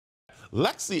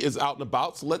Lexi is out and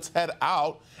about, so let's head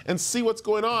out and see what's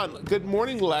going on. Good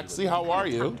morning, Lexi. How are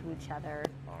you? Talk to each other.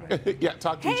 Yeah,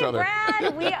 talk to each other. Hey,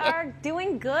 Brad. We are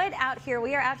doing good out here.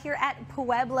 We are out here at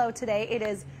Pueblo today. It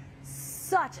is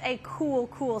such a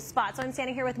cool spot. So I'm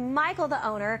standing here with Michael, the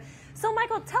owner. So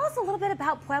Michael, tell us a little bit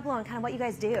about Pueblo and kind of what you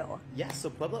guys do. Yes, so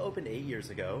Pueblo opened 8 years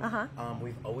ago.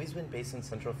 We've always been based in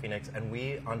Central Phoenix, and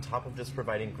we, on top of just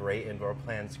providing great indoor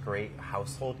plants, great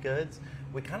household goods,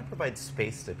 we kind of provide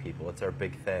space to people. It's our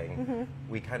big thing.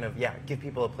 We kind of, give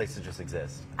people a place to just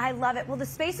exist. I love it. Well, the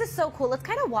space is so cool. Let's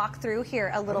kind of walk through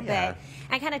here a little bit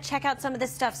and kind of check out some of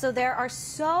this stuff. So there are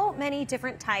so many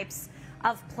different types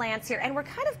of plants here, and we're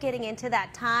kind of getting into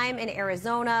that time in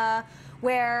Arizona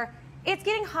where it's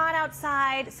getting hot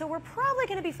outside, so we're probably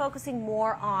going to be focusing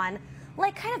more on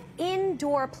like kind of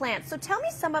indoor plants. So tell me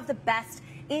some of the best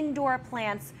indoor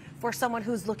plants for someone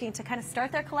who's looking to kind of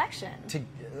start their collection.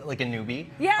 Like a newbie?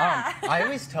 Yeah. I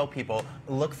always tell people,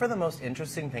 look for the most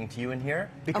interesting thing to you in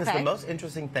here, because the most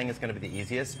interesting thing is going to be the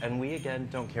easiest, and we, again,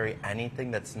 don't carry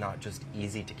anything that's not just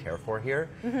easy to care for here.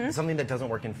 Something that doesn't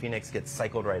work in Phoenix gets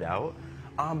cycled right out.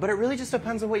 But it really just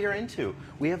depends on what you're into.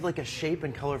 We have like a shape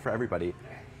and color for everybody.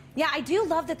 Yeah, I do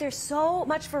love that there's so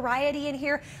much variety in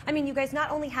here. I mean, you guys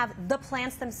not only have the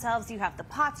plants themselves, you have the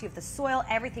pots, you have the soil,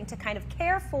 everything to kind of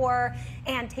care for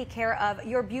and take care of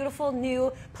your beautiful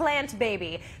new plant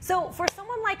baby. So for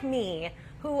someone like me,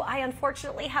 who I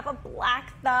unfortunately have a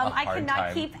black thumb, I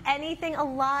cannot keep anything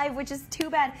alive, which is too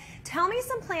bad. Tell me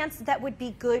some plants that would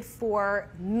be good for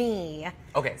me.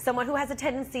 Okay. Someone who has a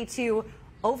tendency to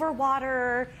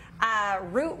overwater,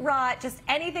 root rot, just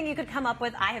anything you could come up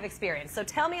with, I have experienced. So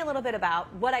tell me a little bit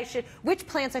about which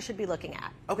plants I should be looking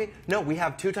at. Okay, no, we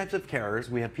have two types of carers.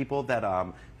 We have people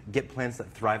that get plants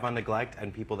that thrive on neglect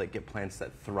and people that get plants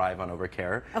that thrive on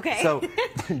overcare. Okay. So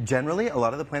generally, a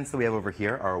lot of the plants that we have over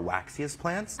here are waxiest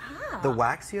plants. The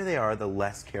waxier they are, the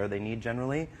less care they need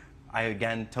generally. I,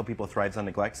 again, tell people thrives on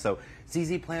neglect. So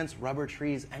ZZ plants, rubber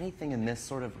trees, anything in this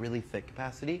sort of really thick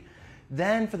capacity.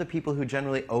 Then for the people who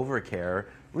generally overcare,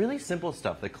 really simple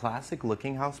stuff. The classic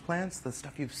looking houseplants, the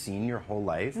stuff you've seen your whole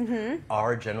life,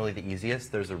 are generally the easiest.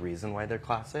 There's a reason why they're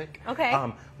classic. Okay.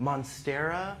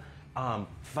 Monstera,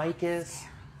 ficus,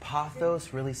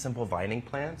 pothos, really simple vining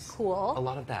plants. Cool. A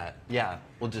lot of that,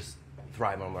 will just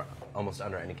thrive almost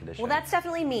under any condition. Well, that's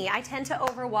definitely me. I tend to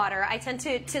overwater. I tend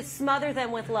to smother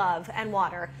them with love and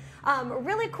water.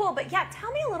 Really cool. But yeah,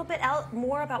 tell me a little bit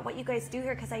more about what you guys do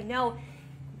here, because I know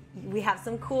we have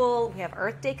we have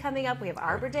Earth Day coming up, we have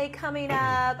Arbor Day coming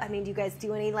up. I mean, do you guys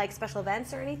do any like special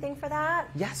events or anything for that?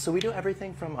 Yes, so we do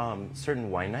everything from certain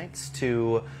wine nights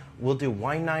to, we'll do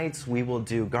wine nights, we will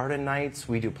do garden nights,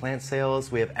 we do plant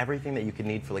sales, we have everything that you can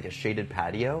need for like a shaded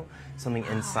patio, something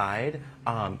inside,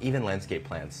 even landscape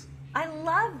plants. I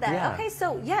love that. Yeah. Okay,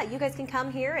 so yeah, you guys can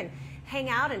come here and hang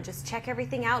out and just check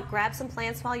everything out, grab some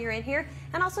plants while you're in here,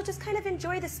 and also just kind of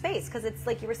enjoy the space, because it's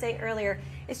like you were saying earlier,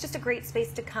 it's just a great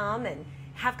space to come and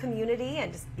have community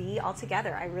and just be all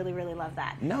together. I really love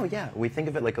that. No, we think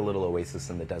of it like a little oasis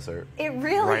in the desert. It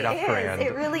really is.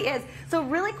 It really is. So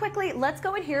really quickly, let's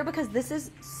go in here because this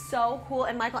is so cool.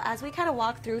 And Michael, as we kind of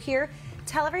walk through here,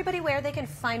 tell everybody where they can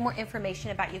find more information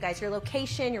about you guys, your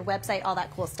location, your website, all that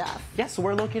cool stuff. Yes, so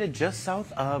we're located just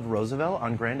south of Roosevelt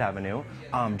on Grand Avenue,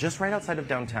 just right outside of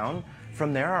downtown.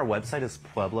 From there, our website is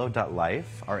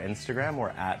pueblo.life. Our Instagram, we're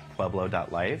at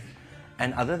pueblo.life.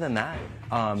 And other than that,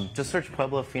 just search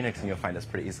Pueblo Phoenix and you'll find us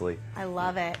pretty easily. I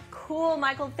love it. Cool,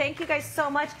 Michael. Thank you guys so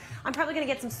much. I'm probably going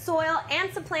to get some soil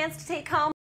and some plants to take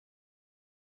home.